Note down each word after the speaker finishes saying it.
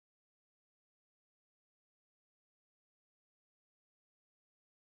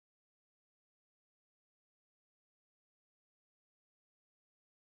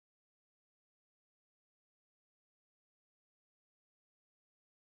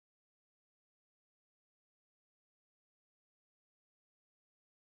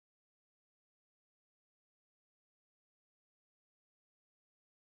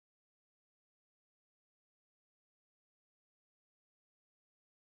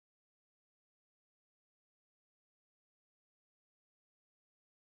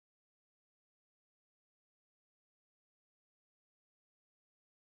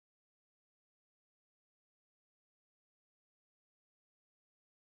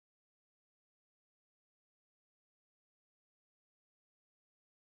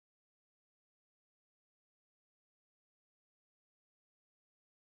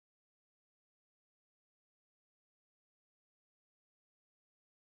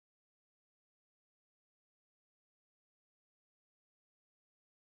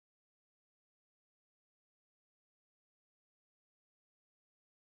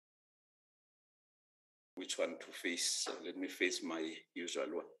which one to face. So let me face my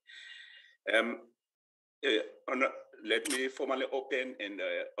usual one. Let me formally open, and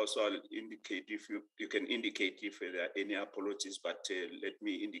also I'll indicate if you can indicate if there are any apologies, but let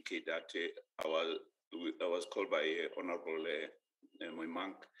me indicate that I was called by Honorable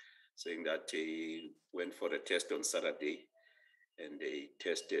Moimang, saying that he went for a test on Saturday and they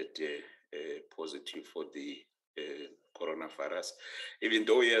tested positive for the coronavirus. Even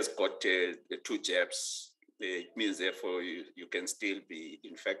though he has got the 2 jabs, it means therefore you can still be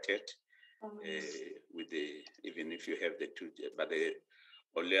infected with even if you have the 2 jabs. But the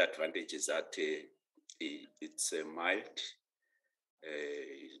only advantage is that it's mild.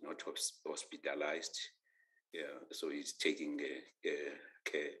 He's not hospitalized. Yeah, so he's taking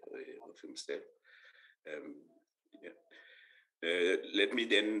care of himself. Let me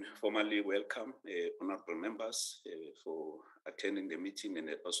then formally welcome honorable members for attending the meeting, and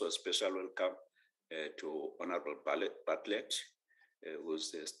also a special welcome to Honorable Bartlett,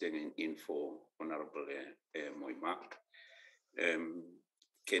 who's standing in for Honorable Moimang.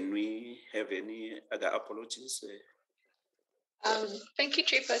 Can we have any other apologies? Thank you,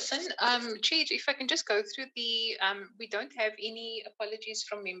 Chairperson. Chair, if I can just go through the, we don't have any apologies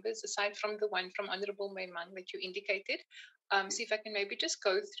from members aside from the one from Honorable Moimang that you indicated. So if I can maybe just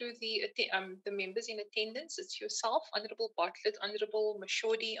go through the members in attendance. It's yourself, Honorable Bartlett, Honorable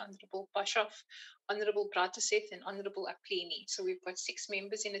Mashodi, Honorable Pashov, Honorable Brataseth, and Honorable Apleni. So we've got 6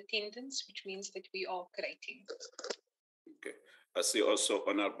 members in attendance, which means that we are collating. Okay. I see also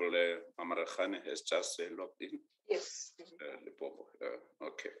Honorable Amarakhane has just logged in. Yes.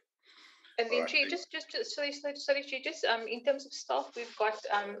 Okay. And then, Chair, just sorry, Chair, just in terms of staff, we've got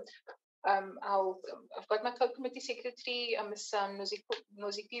I've got my co-committee secretary, Ms.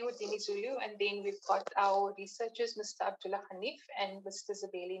 Nozipio Dinizulu, and then we've got our researchers, Mr. Abdullah Hanif and Mr.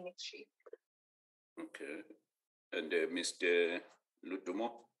 Zabeli Nixri. Okay. And Mr. Lutumo?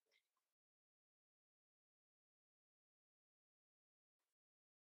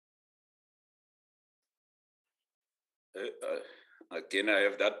 Again, I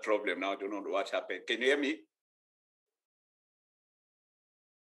have that problem now. I don't know what happened. Can you hear me?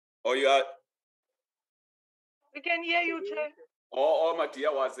 Oh, you are? We can hear you, Chair. Oh, my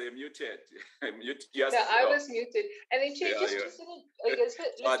dear was muted. Yes, no, I was muted. And then, Chair,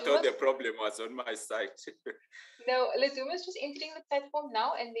 so I thought the problem was on my side. No, Laduma is just entering the platform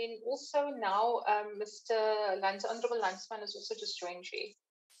now, and then also now Mr. Honorable Landsman has also just joined, Chair.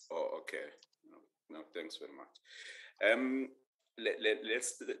 Oh, okay. No, thanks very much.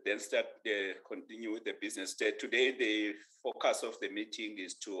 Let's then continue with the business. Today, the focus of the meeting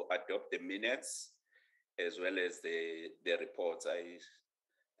is to adopt the minutes as well as the reports. I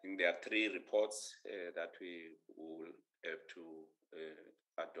think there are 3 reports that we will have to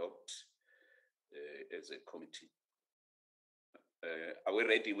adopt as a committee. Are we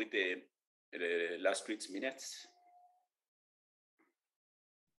ready with the last week's minutes?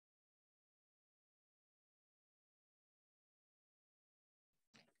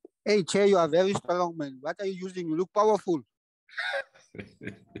 Hey, Chair, you are very strong, man. What are you using? You look powerful.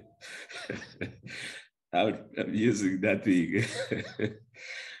 I'm using that thing.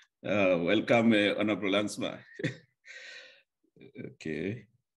 Welcome, Honorable Landsman. Okay.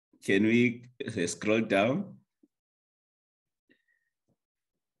 Can we scroll down?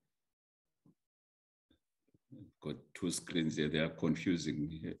 Got 2 screens here. They are confusing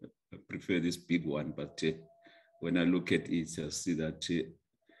me. I prefer this big one, but when I look at it, I see that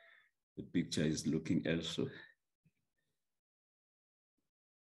the picture is looking elsewhere.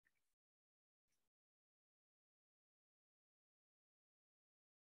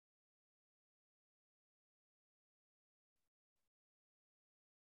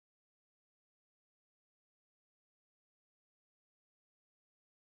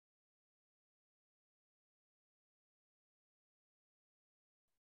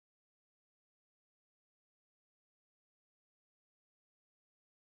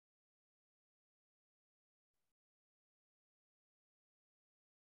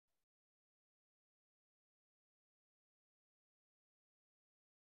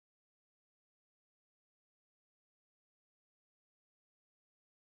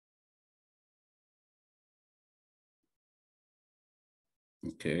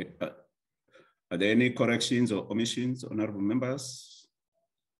 Okay. Are there any corrections or omissions, honorable members?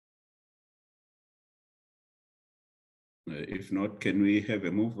 If not, can we have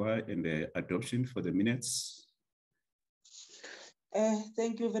a mover and the adoption for the minutes?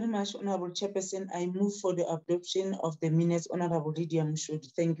 Thank you very much, Honorable Chairperson. I move for the adoption of the minutes, Honorable Lydia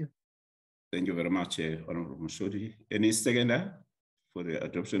Mashodi. Thank you. Thank you very much, Honorable Mashodi. Any seconder for the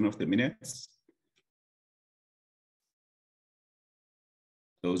adoption of the minutes?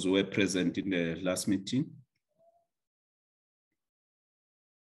 those who were present in the last meeting?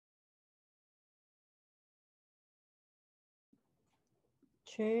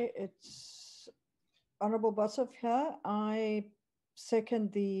 Chair, it's Honorable Boshoff here. I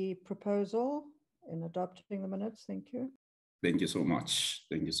second the proposal in adopting the minutes. Thank you. Thank you so much.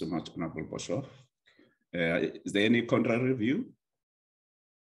 Thank you so much, Honorable Boshoff. Is there any contrary view?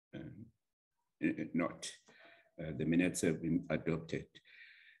 Not. The minutes have been adopted.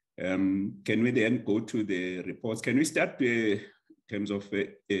 Can we then go to the reports? Can we start in terms of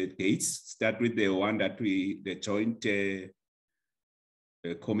dates? Start with the one that the joint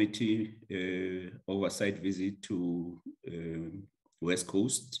committee oversight visit to West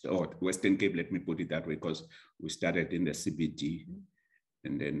Coast or Western Cape, let me put it that way, because we started in the CBD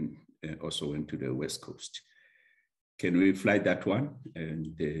and then also went to the West Coast. Can we fly that one?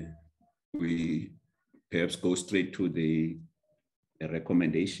 And we perhaps go straight to the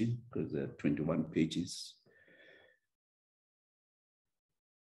recommendation, because there are 21 pages.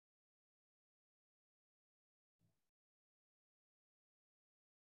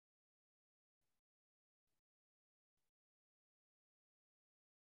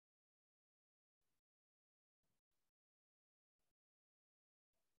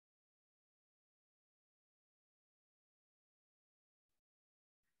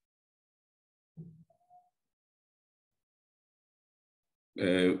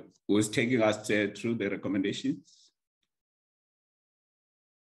 Who's taking us through the recommendations?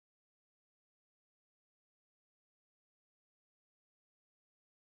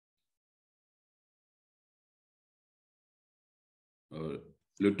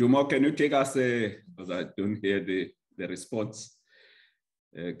 Lutumo, can you take us, because I don't hear the response.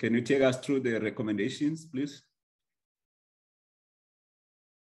 Can you take us through the recommendations, please?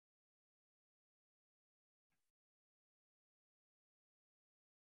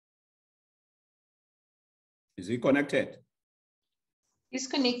 Is he connected? He's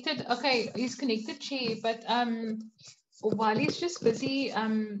connected. Okay, he's connected, Chair. But while he's just busy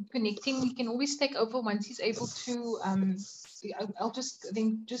connecting, we can always take over once he's able to. I'll just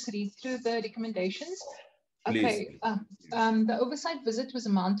read through the recommendations. Okay. The oversight visit was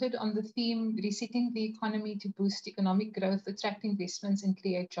mounted on the theme resetting the economy to boost economic growth, attract investments, and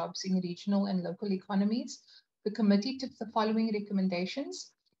create jobs in regional and local economies. The committee took the following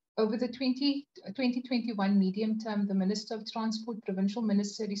recommendations. Over the 2021 medium term, the Minister of Transport, Provincial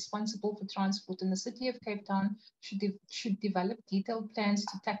Minister responsible for transport in the City of Cape Town should develop detailed plans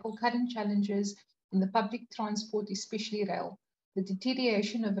to tackle current challenges in the public transport, especially rail. The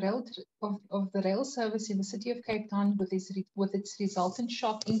deterioration of the rail service in the City of Cape Town with its resultant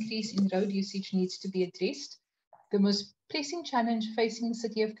sharp increase in road usage needs to be addressed. The most pressing challenge facing the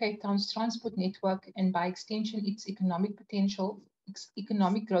City of Cape Town's transport network, and by extension its economic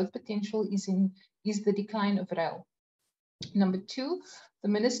growth potential, is the decline of rail. Number two, the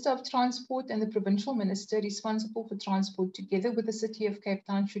Minister of Transport and the Provincial Minister responsible for transport, together with the City of Cape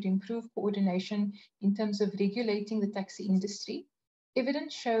Town, should improve coordination in terms of regulating the taxi industry.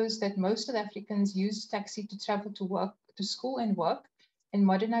 Evidence shows that most South Africans use taxi to travel to work, to school and work, and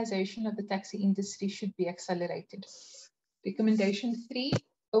modernization of the taxi industry should be accelerated. Recommendation 3,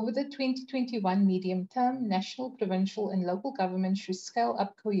 over the 2021 medium term, national, provincial, and local governments should scale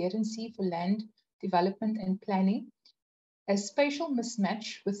up coherency for land development and planning, as spatial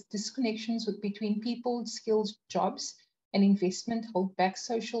mismatch with disconnections between people, skills, jobs, and investment hold back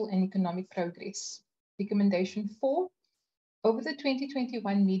social and economic progress. Recommendation 4, over the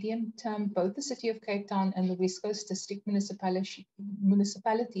 2021 medium term, both the City of Cape Town and the West Coast District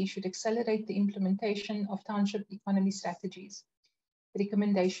Municipality should accelerate the implementation of township economy strategies.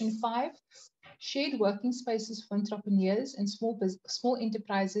 Recommendation 5, shared working spaces for entrepreneurs and small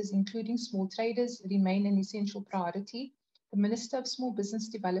enterprises, including small traders, remain an essential priority. The Minister of Small Business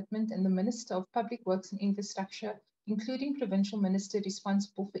Development and the Minister of Public Works and Infrastructure, including Provincial Minister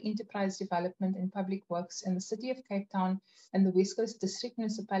responsible for enterprise development and public works, and the City of Cape Town and the West Coast District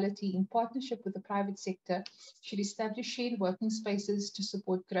Municipality, in partnership with the private sector, should establish shared working spaces to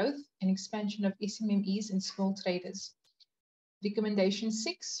support growth and expansion of SMMEs and small traders. Recommendation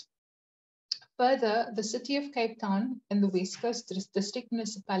 6. Further, the City of Cape Town and the West Coast District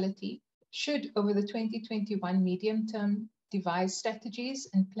Municipality should, over the 2021 medium term, devise strategies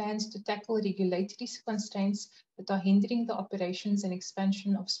and plans to tackle regulatory constraints that are hindering the operations and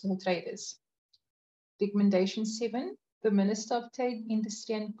expansion of small traders. Recommendation 7. The Minister of Trade,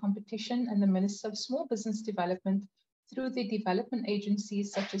 Industry and Competition and the Minister of Small Business Development, through the development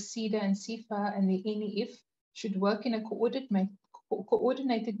agencies such as CEDA and CIFA and the NEF, should work in a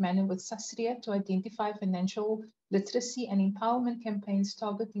coordinated manner with SASRIA to identify financial literacy and empowerment campaigns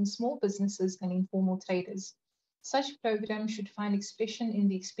targeting small businesses and informal traders. Such programs should find expression in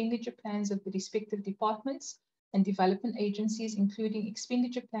the expenditure plans of the respective departments and development agencies, including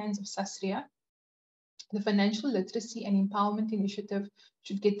expenditure plans of SASRIA. The Financial Literacy and Empowerment Initiative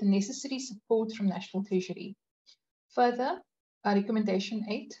should get the necessary support from National Treasury. Further, recommendation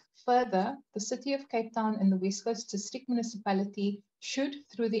 8, further, the City of Cape Town and the West Coast District Municipality should,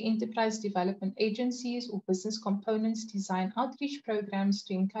 through the enterprise development agencies or business components, design outreach programs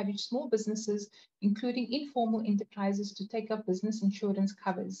to encourage small businesses, including informal enterprises, to take up business insurance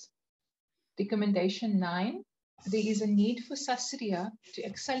covers. Recommendation 9, there is a need for SASRIA to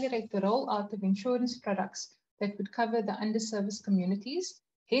accelerate the rollout of insurance products that would cover the underserviced communities.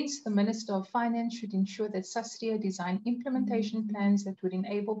 Hence, the Minister of Finance should ensure that SASRIA design implementation plans that would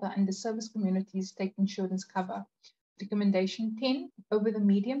enable the underserviced communities take insurance cover. Recommendation 10, over the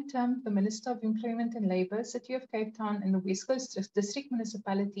medium term, the Minister of Employment and Labour, City of Cape Town and the West Coast District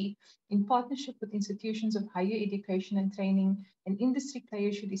Municipality, in partnership with institutions of higher education and training and industry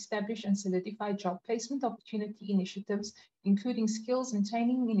players, should establish and solidify job placement opportunity initiatives, including skills and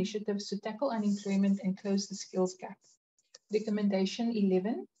training initiatives to tackle unemployment and close the skills gap. Recommendation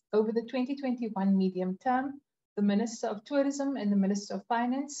 11, over the 2021 medium term, the Minister of Tourism and the Minister of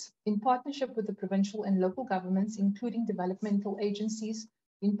Finance, in partnership with the provincial and local governments, including developmental agencies,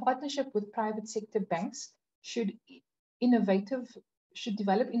 in partnership with private sector banks, should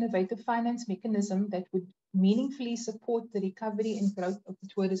develop innovative finance mechanism that would meaningfully support the recovery and growth of the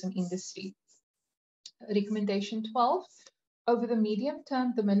tourism industry. Recommendation 12, over the medium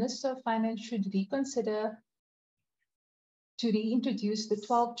term, the Minister of Finance should reconsider to reintroduce the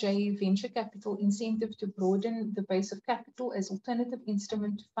 12J venture capital incentive to broaden the base of capital as alternative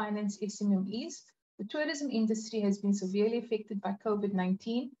instrument to finance SMMEs. The tourism industry has been severely affected by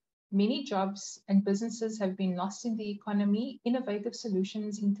COVID-19. Many jobs and businesses have been lost in the economy. Innovative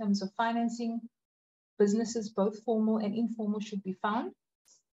solutions in terms of financing businesses, both formal and informal, should be found.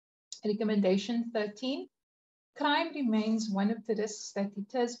 Recommendation 13, crime remains one of the risks that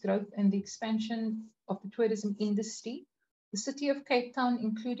deters growth and the expansion of the tourism industry. The City of Cape Town,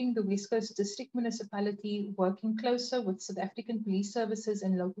 including the West Coast District Municipality, working closer with South African police services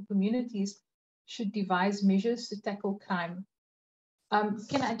and local communities, should devise measures to tackle crime.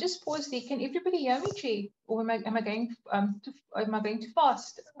 Can I just pause there? Can everybody hear me, Chair? Or am I going too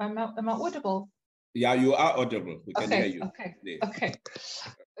fast? Am I audible? Yeah, you are audible. We can hear you. Okay. Yeah. Okay.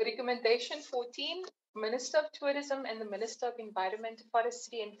 Recommendation 14, Minister of Tourism and the Minister of Environment,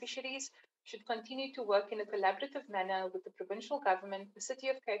 Forestry and Fisheries should continue to work in a collaborative manner with the provincial government, the City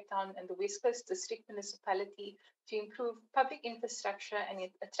of Cape Town and the West Coast District Municipality to improve public infrastructure and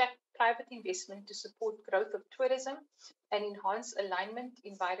attract private investment to support growth of tourism and enhance alignment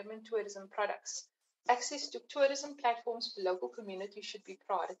environment tourism products. Access to tourism platforms for local communities should be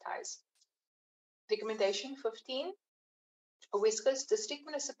prioritized. Recommendation 15, a West Coast District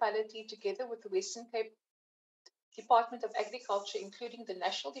Municipality together with the Western Cape Department of Agriculture, including the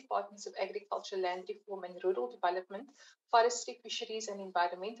National Departments of Agriculture, Land Reform and Rural Development, Forestry, Fisheries and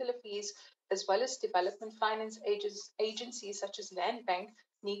Environmental Affairs, as well as development finance agencies such as Land Bank,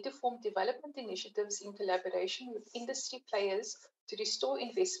 need to form development initiatives in collaboration with industry players to restore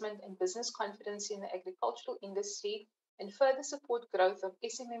investment and business confidence in the agricultural industry and further support growth of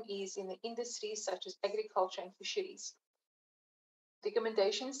SMMEs in the industries such as agriculture and fisheries.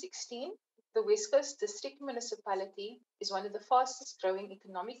 Recommendation 16, the West Coast District Municipality is one of the fastest growing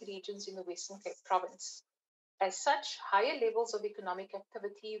economic regions in the Western Cape Province. As such, higher levels of economic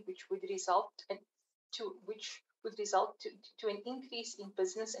activity would result to an increase in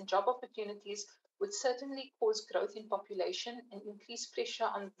business and job opportunities would certainly cause growth in population and increase pressure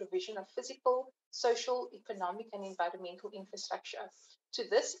on the provision of physical, social, economic and environmental infrastructure. To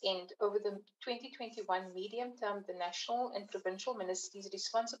this end, over the 2021 medium term, the national and provincial ministries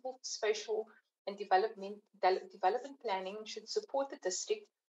responsible for spatial and development planning should support the district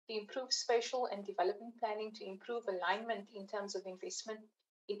to improve spatial and development planning to improve alignment in terms of investment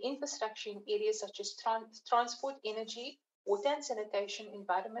in infrastructure in areas such as transport, energy, water and sanitation,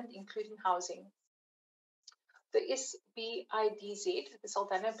 environment, including housing. The SBIDZ, the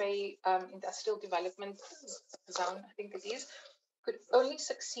Saldanha Bay Industrial Development Zone, I think it is, could only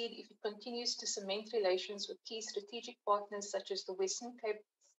succeed if it continues to cement relations with key strategic partners such as the Western Cape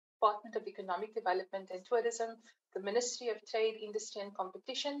Department of Economic Development and Tourism, the Ministry of Trade, Industry and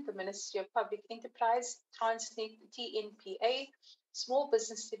Competition, the Ministry of Public Enterprise, Transnet, TNPA, Small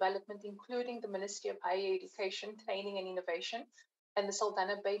Business Development, including the Ministry of Higher Education, Training and Innovation, and the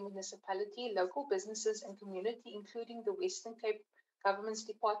Saldanha Bay Municipality, local businesses and community, including the Western Cape government's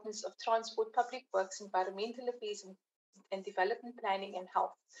departments of transport, public works, environmental affairs and development planning and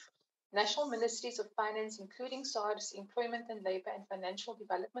health, national ministries of finance, including SARS, employment and labor and financial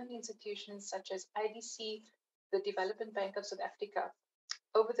development institutions such as IDC, the Development Bank of South Africa.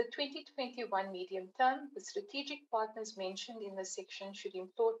 Over the 2021 medium term, the strategic partners mentioned in this section should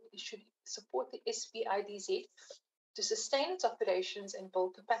support the SPIDZ to sustain its operations and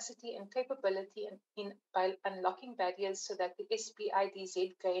build capacity and capability by unlocking barriers so that the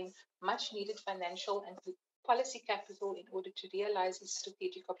SPIDZ gain much needed financial and policy capital in order to realize its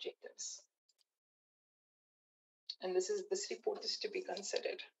strategic objectives. And this report is to be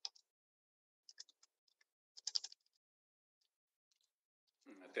considered.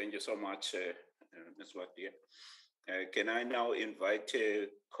 Thank you so much, Ms. Wadia. Can I now invite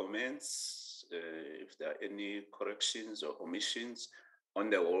comments, if there are any corrections or omissions on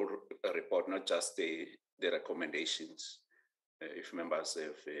the whole report, not just the recommendations? If members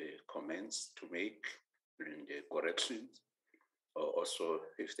have comments to make and corrections, or also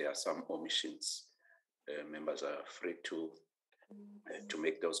if there are some omissions, members are free to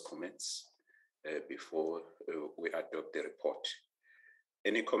make those comments before we adopt the report.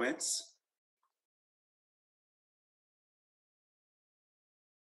 Any comments?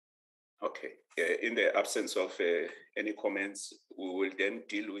 Okay. In the absence of any comments, we will then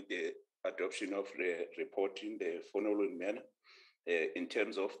deal with the adoption of the report in the following manner. In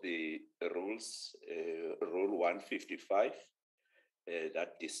terms of the rules, Rule 155,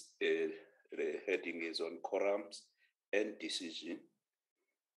 that is the heading is on quorums and decision.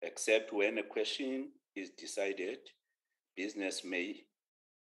 Except when a question is decided, business may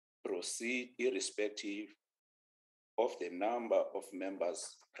proceed irrespective of the number of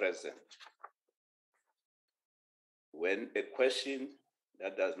members present. When a question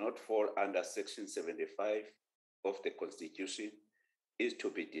that does not fall under Section 75 of the Constitution is to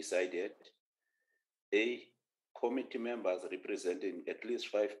be decided, A, committee members representing at least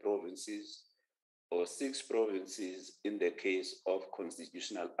 5 provinces or 6 provinces in the case of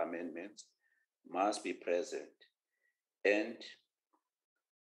constitutional amendments must be present, and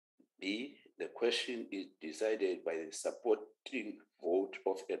B, the question is decided by the supporting vote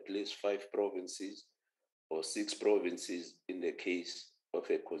of at least 5 provinces or 6 provinces in the case of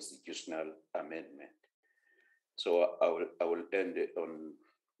a constitutional amendment. So I will end on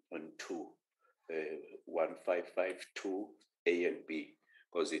 1552 A and B,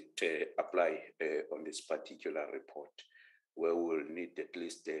 because it apply on this particular report, where we will need at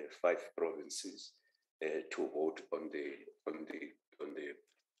least 5 provinces to vote on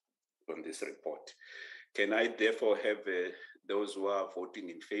this report. Can I therefore have those who are voting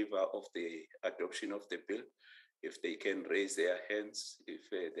in favor of the adoption of the bill, if they can raise their hands, if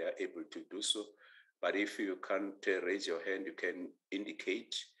they are able to do so? But if you can't raise your hand, you can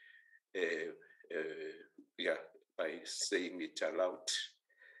indicate by saying it aloud.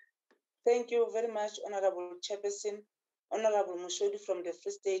 Thank you very much, Honorable Chairperson. Honorable Moshodi from the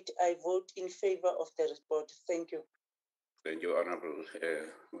Free State, I vote in favor of the report. Thank you. Thank you, Honorable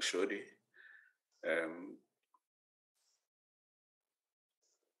Moshodi.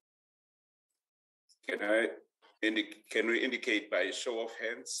 Can we indicate by show of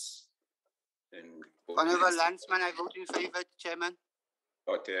hands? And Honorable Landsman, I vote in favor, Chairman.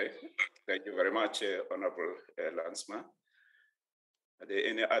 Okay, thank you very much, Honorable Landsman. Are there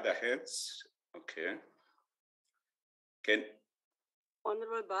any other hands? Okay.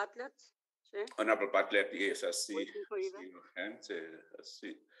 Honorable Bartlett. Chair. Honorable Bartlett, yes, I see your hands. I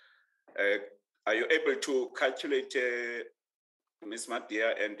see. Are you able to calculate, Ms.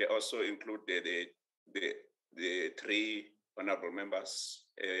 Matia, and also include the 3 honorable members?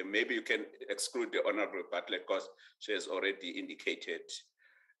 Maybe you can exclude the Honorable Bartlett because she has already indicated,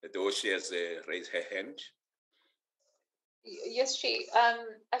 though she has raised her hand. Yes, Chair.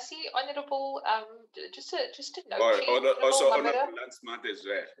 I see Honorable, just a note, Also Honorable Landsman as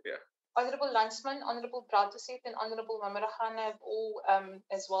well, yeah. Honorable Landsman, Honorable Brauteset, and Honorable Mamara Khan have all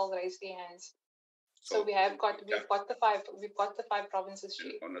as well raised their hands. So we've got the 5 provinces,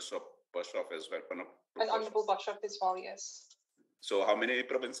 Chair. Honorable Boshoff as well. And Honorable Boshoff as well, yes. So how many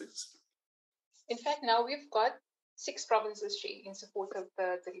provinces? In fact, now we've got 6 provinces, Chair, in support of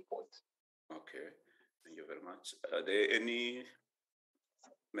the report. Okay, thank you very much. Are there any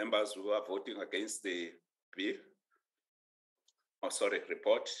members who are voting against the bill? Oh, sorry,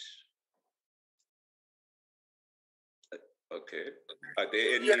 report. Okay. Are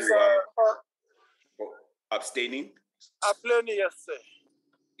there any who are abstaining? Abstaining, yes, sir.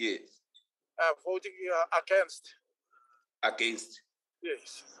 Yes. Voting against. Against?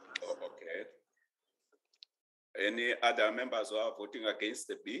 Yes. Oh, okay. Any other members who are voting against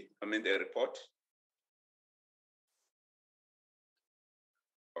the the report?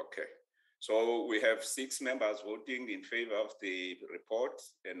 Okay, so we have 6 members voting in favor of the report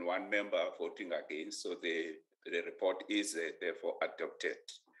and 1 member voting against. So the report is therefore adopted.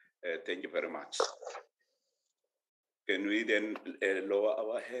 Thank you very much. Can we then lower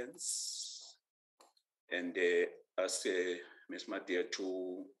our hands and ask Ms. Madia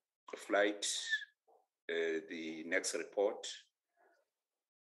to flight the next report?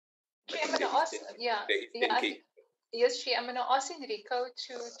 Chair, I'm going to ask, yes, Chair, I'm going to ask Enrico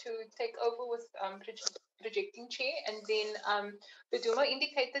to take over with projecting chair, and then the Duma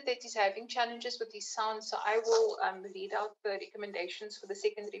indicated that he's having challenges with his sound, so I will read out the recommendations for the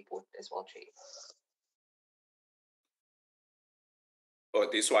second report as well, Chair. Oh,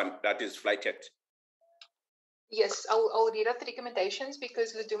 this one that is flighted. Yes, I'll read out the recommendations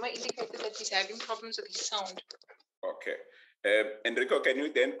because the Duma indicated that he's having problems with his sound. Okay. Enrico, can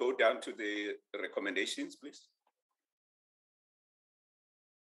you then go down to the recommendations, please?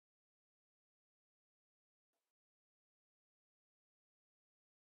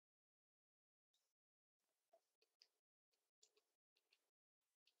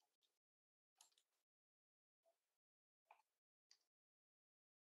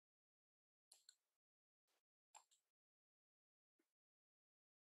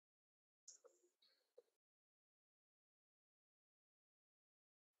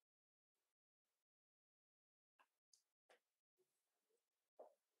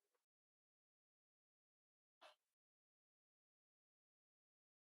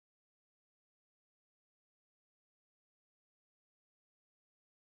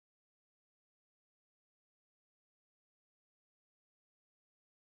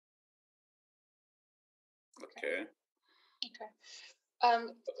 Okay. Okay.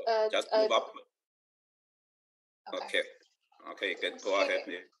 Just move up. Okay. Okay, go ahead.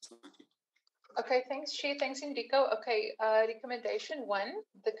 Okay, thanks, Chair. Thanks, Enrico. Okay, recommendation 1,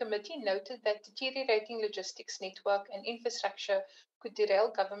 the committee noted that deteriorating logistics network and infrastructure could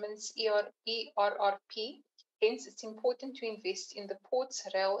derail government's ERRP. Hence, it's important to invest in the ports,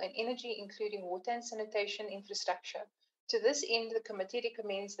 rail, and energy, including water and sanitation infrastructure. To this end, the committee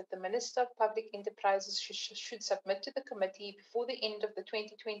recommends that the Minister of Public Enterprises should submit to the committee before the end of the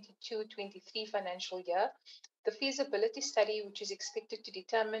 2022-23 financial year the feasibility study, which is expected to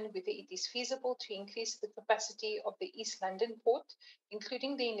determine whether it is feasible to increase the capacity of the East London port,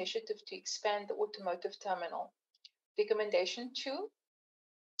 including the initiative to expand the automotive terminal. Recommendation 2.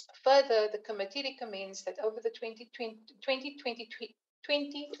 Further, the committee recommends that over the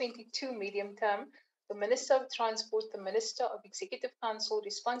 2022 medium term, the Minister of Transport, the Minister of Executive Council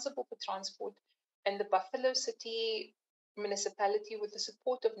responsible for transport, and the Buffalo City municipality, with the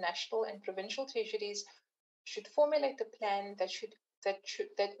support of national and provincial treasuries, should formulate a plan that should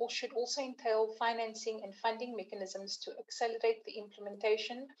also entail financing and funding mechanisms to accelerate the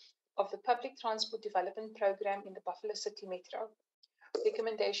implementation of the public transport development program in the Buffalo City Metro.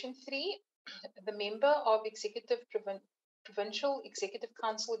 Recommendation 3, the member of Provincial Executive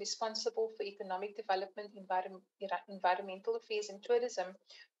Council responsible for economic development, environmental affairs and tourism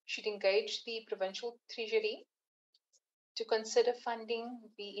should engage the provincial treasury to consider funding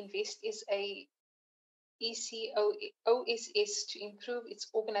the Invest SA ECOSS to improve its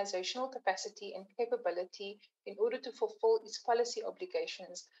organizational capacity and capability in order to fulfill its policy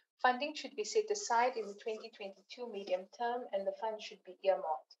obligations. Funding should be set aside in the 2022 medium term and the fund should be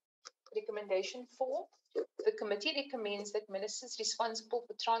earmarked. Recommendation 4. The committee recommends that ministers responsible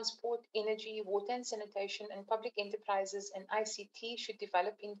for transport, energy, water and sanitation and public enterprises and ICT should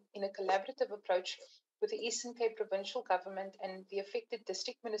develop in a collaborative approach with the Eastern Cape Provincial Government and the affected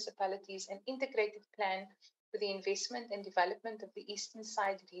district municipalities an integrated plan for the investment and development of the Eastern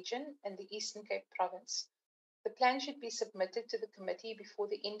Side region and the Eastern Cape Province. The plan should be submitted to the committee before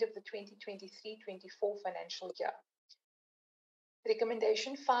the end of the 2023-24 financial year.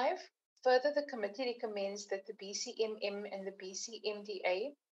 Recommendation 5. Further, the committee recommends that the BCMM and the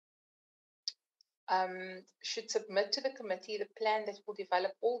BCMDA should submit to the committee the plan that will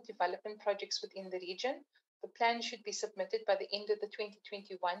develop all development projects within the region. The plan should be submitted by the end of the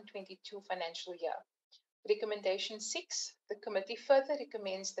 2021-22 financial year. Recommendation 6. The committee further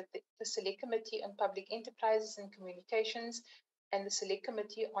recommends that the Select Committee on Public Enterprises and Communications and the Select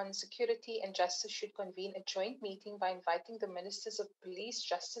Committee on Security and Justice should convene a joint meeting by inviting the Ministers of Police,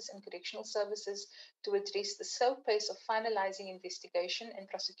 Justice and Correctional Services to address the slow pace of finalizing investigation and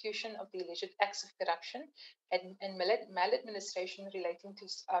prosecution of the alleged acts of corruption and maladministration relating to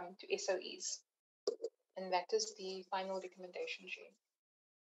SOEs. And that is the final recommendation, Chair.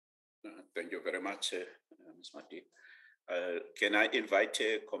 Thank you very much, Ms. Mati. Can I invite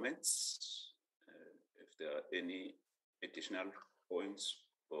comments if there are any additional points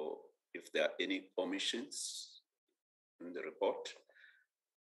or if there are any omissions in the report?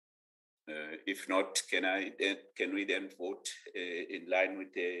 If not, can we then vote in line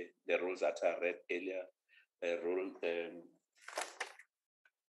with the rules that I read earlier? Rule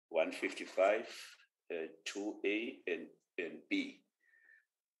 155, 2A and B.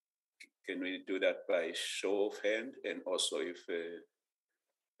 Can we do that by show of hand? And also if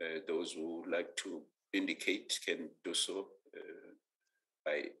those who would like to indicate can do so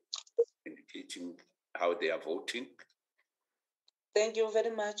by indicating how they are voting. Thank you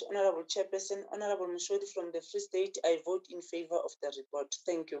very much, Honorable Chairperson. Honorable Mushodi from the Free State, I vote in favor of the report.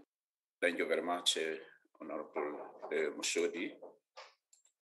 Thank you. Thank you very much, Honorable Mushodi.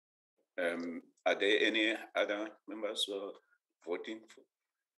 Are there any other members who are voting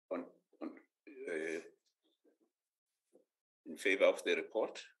in favor of the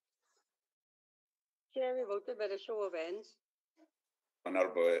report? Chair, we voted by the show of hands.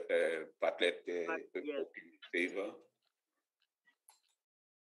 Honorable Bartlett, Yes. voting in favor.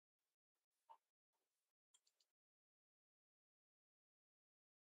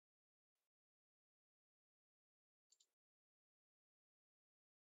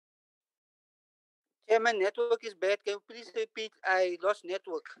 Chairman, network is bad. Can you please repeat? I lost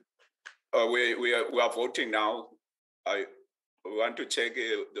network. We are voting now. We want to check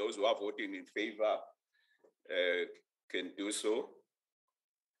those who are voting in favor can do so.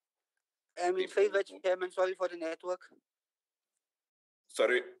 I'm in favor, Chairman. Sorry for the network.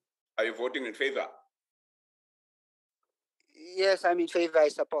 Sorry, are you voting in favor? Yes, I'm in favor. I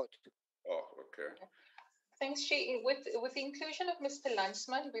support. Oh, okay. Thanks, Chair. With the inclusion of Mr.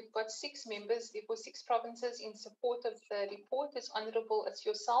 Landsman, we've got 6 members for 6 provinces in support of the report. It's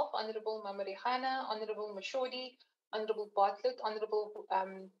yourself, Honorable Mamarihana, Honorable Mushodi, Honorable Bartlett, Honorable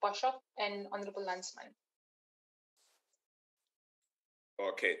Boshoff, and Honorable Landsman.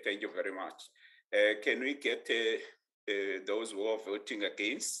 Okay, thank you very much. Can we get those who are voting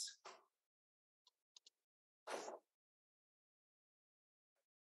against?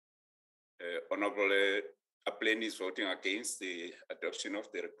 Honorable Apleni is voting against the adoption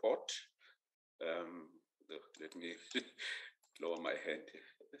of the report. Let me lower my hand.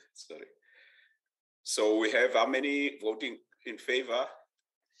 Sorry. So we have how many voting in favor?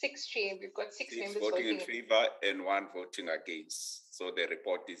 6, Chair. We've got 6 members voting in favor and 1 voting against. So the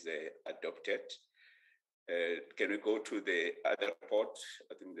report is adopted. Can we go to the other report?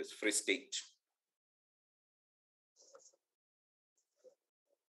 I think there's Free State.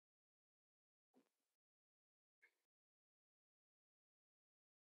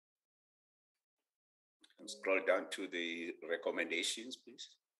 And scroll down to the recommendations, please.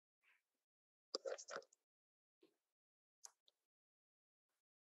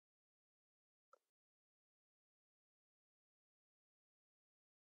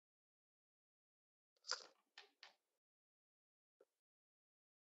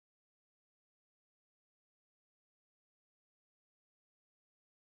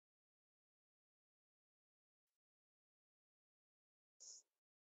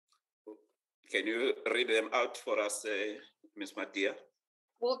 Can you read them out for us, Ms. Matia?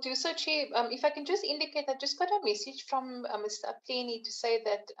 We'll do so, Chair. If I can just indicate, I just got a message from Mr. Apleni to say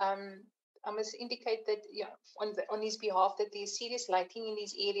that I must indicate that on his behalf that there's serious lighting in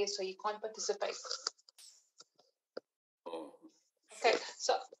these areas, so he can't participate. Oh, okay,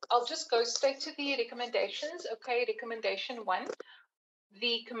 so I'll just go straight to the recommendations. Okay, recommendation 1.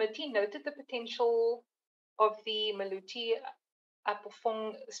 The committee noted the potential of the Maluti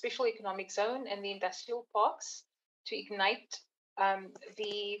Apofong Special Economic Zone and the industrial parks to ignite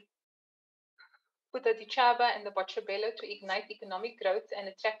the Dichaba and the Botshabelo to ignite economic growth and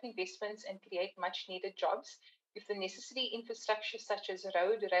attract investments and create much needed jobs if the necessary infrastructure such as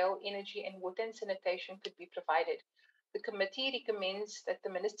road, rail, energy and water and sanitation could be provided. The committee recommends that the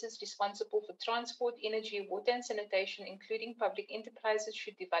ministers responsible for transport, energy, water and sanitation, including public enterprises,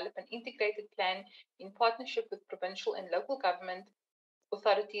 should develop an integrated plan in partnership with provincial and local government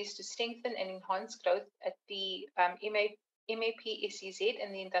authorities to strengthen and enhance growth at the MAP-SEZ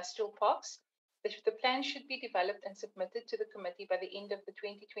and the industrial parks. The plan should be developed and submitted to the committee by the end of the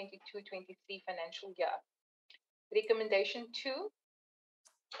 2022-23 financial year. Recommendation 2.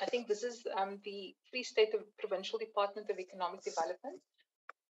 I think this is the Free State Provincial Department of Economic Development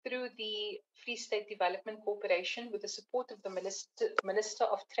through the Free State Development Corporation with the support of the Minister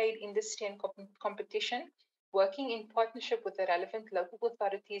of Trade, Industry and Competition, working in partnership with the relevant local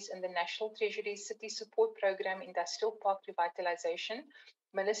authorities and the National Treasury City Support Program Industrial Park Revitalization,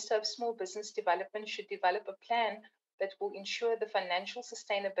 Minister of Small Business Development should develop a plan that will ensure the financial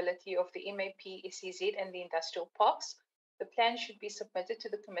sustainability of the MAP, SEZ, and the industrial parks. The plan should be submitted to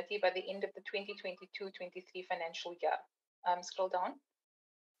the committee by the end of the 2022-23 financial year. Scroll down.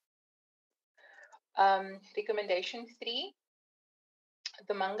 Recommendation 3.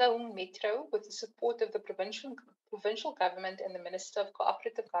 The Mangaung Metro, with the support of the provincial government and the Minister of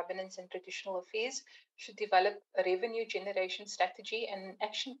Cooperative Governance and Traditional Affairs, should develop a revenue generation strategy and an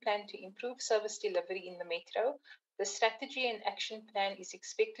action plan to improve service delivery in the metro. The strategy and action plan is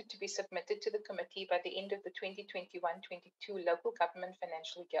expected to be submitted to the committee by the end of the 2021-22 local government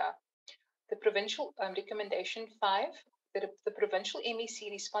financial year. The provincial recommendation 5. The provincial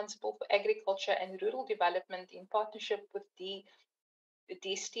MEC responsible for agriculture and rural development, in partnership with the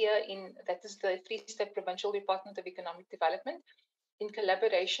DSTIA, that is the Free State Provincial Department of Economic Development, in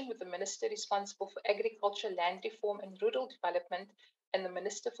collaboration with the Minister responsible for Agriculture, Land Reform and Rural Development, and the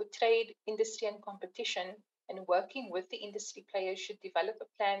Minister for Trade, Industry and Competition, and working with the industry players, should develop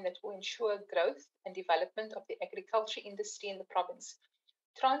a plan that will ensure growth and development of the agriculture industry in the province.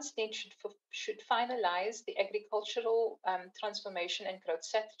 Transnet should finalize the agricultural transformation and growth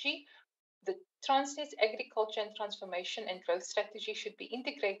strategy. The Transnet's agriculture and transformation and growth strategy should be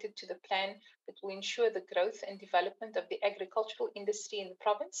integrated to the plan that will ensure the growth and development of the agricultural industry in the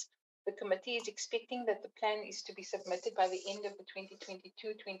province. The committee is expecting that the plan is to be submitted by the end of the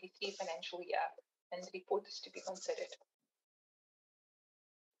 2022-23 financial year, and the report is to be considered.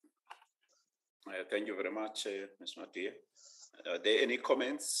 Thank you very much, Ms. Matia. Are there any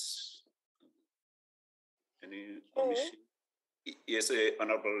comments? Any omission? Yes,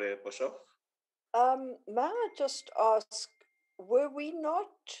 Honorable Boshoff. May I just ask,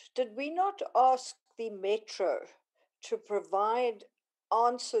 did we not ask the Metro to provide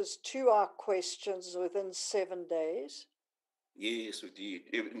answers to our questions within 7 days? Yes, we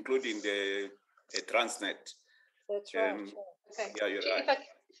did, including the Transnet. That's right. Okay. Yeah, you're right.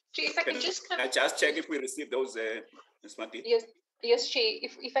 If I can just come. I just check if we received those, Ms. Mati. Yes, Chair.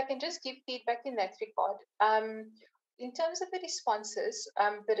 If I can just give feedback in that regard. In terms of the responses,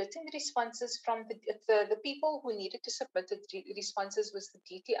 the written responses from the people who needed to submit the responses was the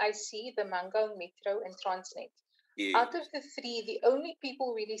DTIC, the Mangaung Metro, and Transnet. Yes. Out of the 3, the only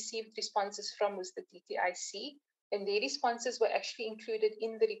people we received responses from was the DTIC, and their responses were actually included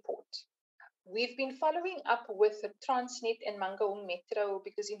in the report. We've been following up with Transnet and Mangaung Metro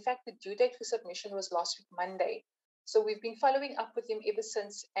because, in fact, the due date for submission was last week, Monday. So we've been following up with them ever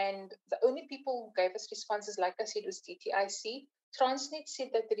since, and the only people who gave us responses, like I said, was DTIC. Transnet said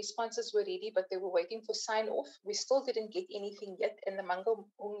that the responses were ready, but they were waiting for sign-off. We still didn't get anything yet, and the Mangaung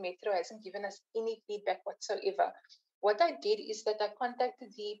Metro hasn't given us any feedback whatsoever. What I did is that I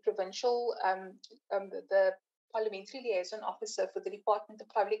contacted the provincial, the parliamentary liaison officer for the Department of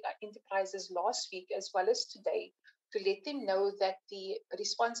Public Enterprises last week, as well as today, to let them know that the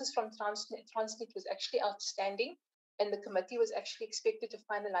responses from Transnet was actually outstanding, and the committee was actually expected to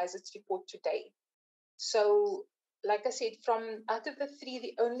finalize its report today. So, like I said, from out of the 3,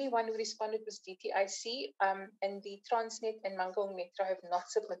 the only one who responded was DTIC, and the Transnet and Mangaung Metro have not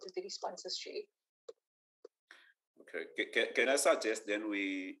submitted the responses, Chair. Okay. Can I suggest then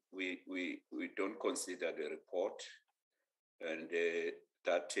we don't consider the report, and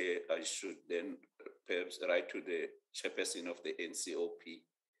that I should then perhaps write to the chairperson of the NCOP,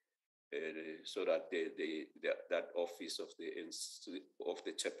 so that that office of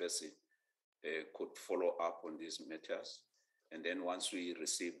the chairperson could follow up on these matters, and then once we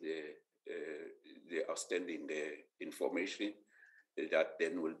receive the outstanding information, that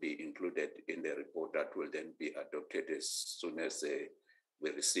then will be included in the report that will then be adopted as soon as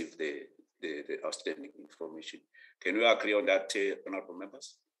we receive the outstanding information. Can we agree on that, honorable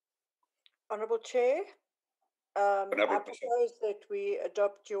members? Honorable Chair, I propose that we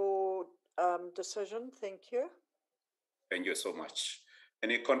adopt your decision. Thank you. Thank you so much.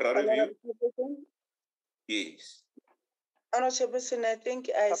 Any contrary view? Yes. Honorable Chairperson, I think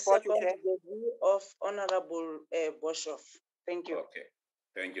I support the view of Honorable Boshoff. Thank you. Okay,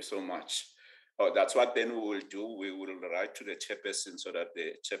 thank you so much. Oh, that's what then we will do. We will write to the chairperson so that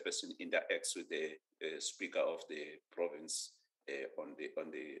the chairperson interacts with the speaker of the province on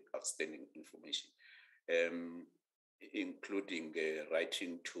the outstanding information, including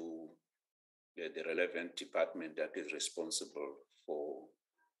writing to the relevant department that is responsible for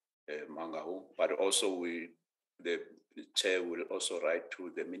Mangaung, but also the chair will also write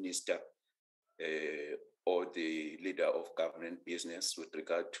to the minister or the leader of government business with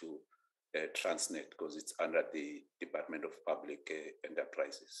regard to Transnet, because it's under the Department of Public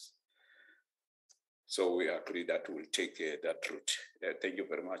Enterprises. So we agree that we'll take that route. Thank you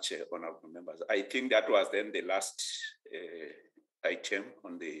very much, honorable members. I think that was then the last item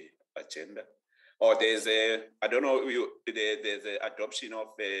on the agenda. Or there's a, I don't know, there's the adoption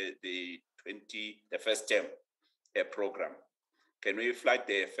of the first term program. Can we flag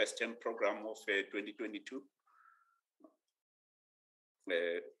the first term program of 2022?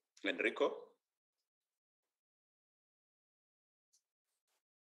 Enrico?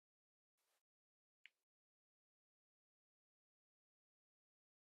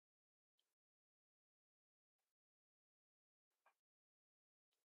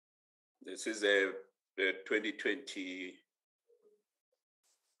 This is a 2022,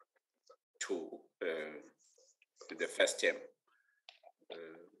 the first term.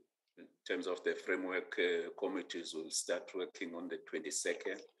 In terms of the framework committees, will start working on the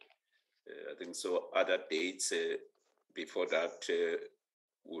 22nd. I think so. Other dates before that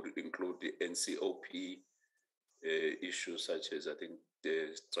would include the NCOP issues such as, I think,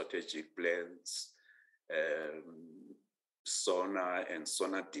 the strategic plans, SONA and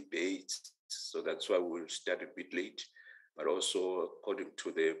SONA debates. So that's why we'll start a bit late. But also, according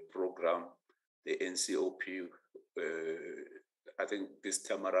to the program, the NCOP, I think this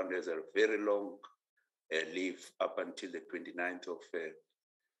time around there's a very long leave up until the 29th of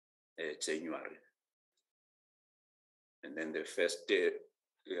January. And then the first day,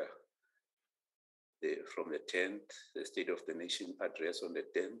 from the 10th, the State of the Nation address on the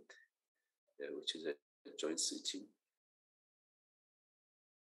 10th, which is a joint sitting,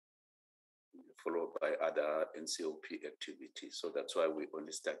 followed by other NCOP activities. So that's why we're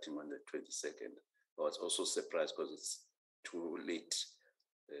only starting on the 22nd. I was also surprised because it's too late.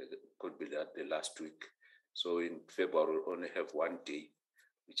 Could be that the last week. So in February, we'll only have one day,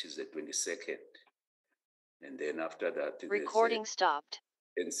 which is the 22nd. And then after that, recording stopped.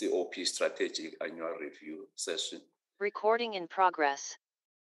 NCOP strategic annual review session. Recording in progress.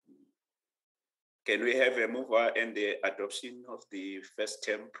 Can we have a mover and the adoption of the first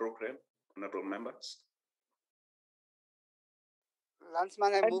term program, honorable members?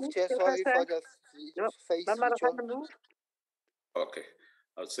 Landsman, I move, Chair. Sorry for the face visual. Okay.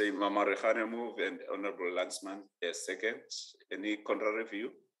 I'll say Mama Rehane move and Honorable Landsman second. Any contrary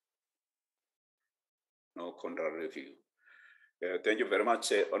review? No contrary review. Thank you very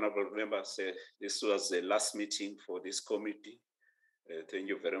much, honorable members. This was the last meeting for this committee. Thank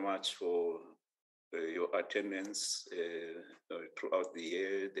you very much for your attendance throughout the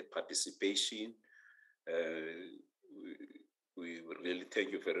year, the participation. We really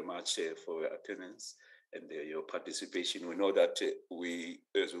thank you very much for your attendance and your participation. We know that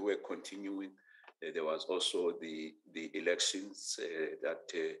as we were continuing, there was also the elections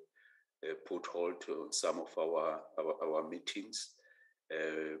that put hold on some of our meetings,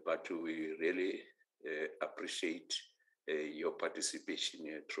 but we really appreciate your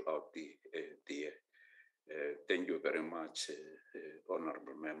participation throughout the year. Thank you very much,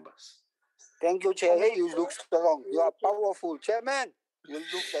 honorable members. Thank you, Chair. Hey, you look strong. You are powerful, Chairman. You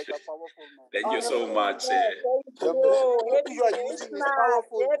look like a powerful man. Thank you so much. You are using this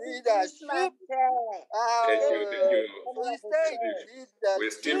powerful leadership. Thank you.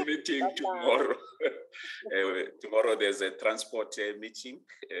 We're still meeting tomorrow. Tomorrow there's a transport meeting,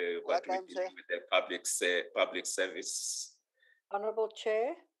 but we're dealing with the public service. Honorable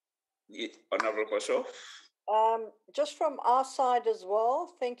Chair. Honorable Boshoff. Just from our side as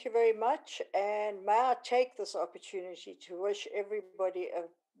well, thank you very much. And may I take this opportunity to wish everybody a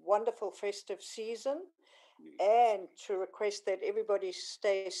wonderful festive season and to request that everybody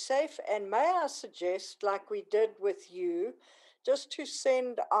stay safe. And may I suggest, like we did with you, just to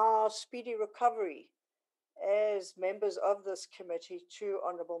send our speedy recovery as members of this committee to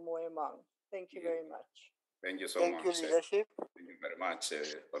Honorable Moemang. Thank you very much. Thank you so much. Thank you, leadership. Thank you very much,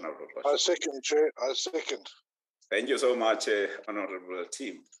 Honorable Boshoff. I second, Chair. I second. Thank you so much, honorable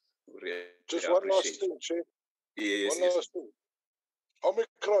team. Really just one last thing, Chair. Yes, one last thing.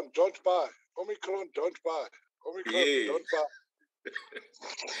 Omicron, don't buy. Omicron, don't buy. Omicron, don't buy.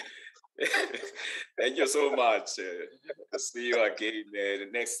 Thank you so much. See you again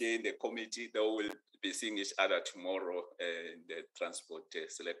next year in the committee. They will be seeing each other tomorrow in the transport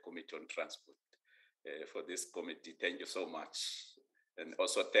select committee on transport for this committee. Thank you so much. And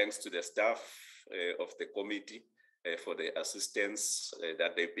also thanks to the staff of the committee for the assistance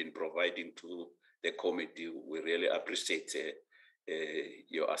that they've been providing to the committee. We really appreciate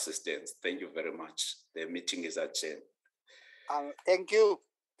your assistance. Thank you very much. The meeting is adjourned. Thank you.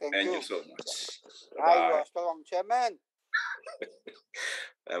 Thank you so much. Bye. You are strong, Chairman.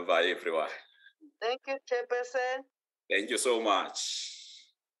 And bye, everyone. Thank you, Chairperson. Thank you so much.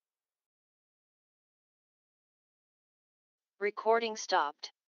 Recording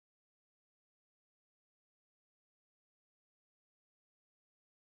stopped.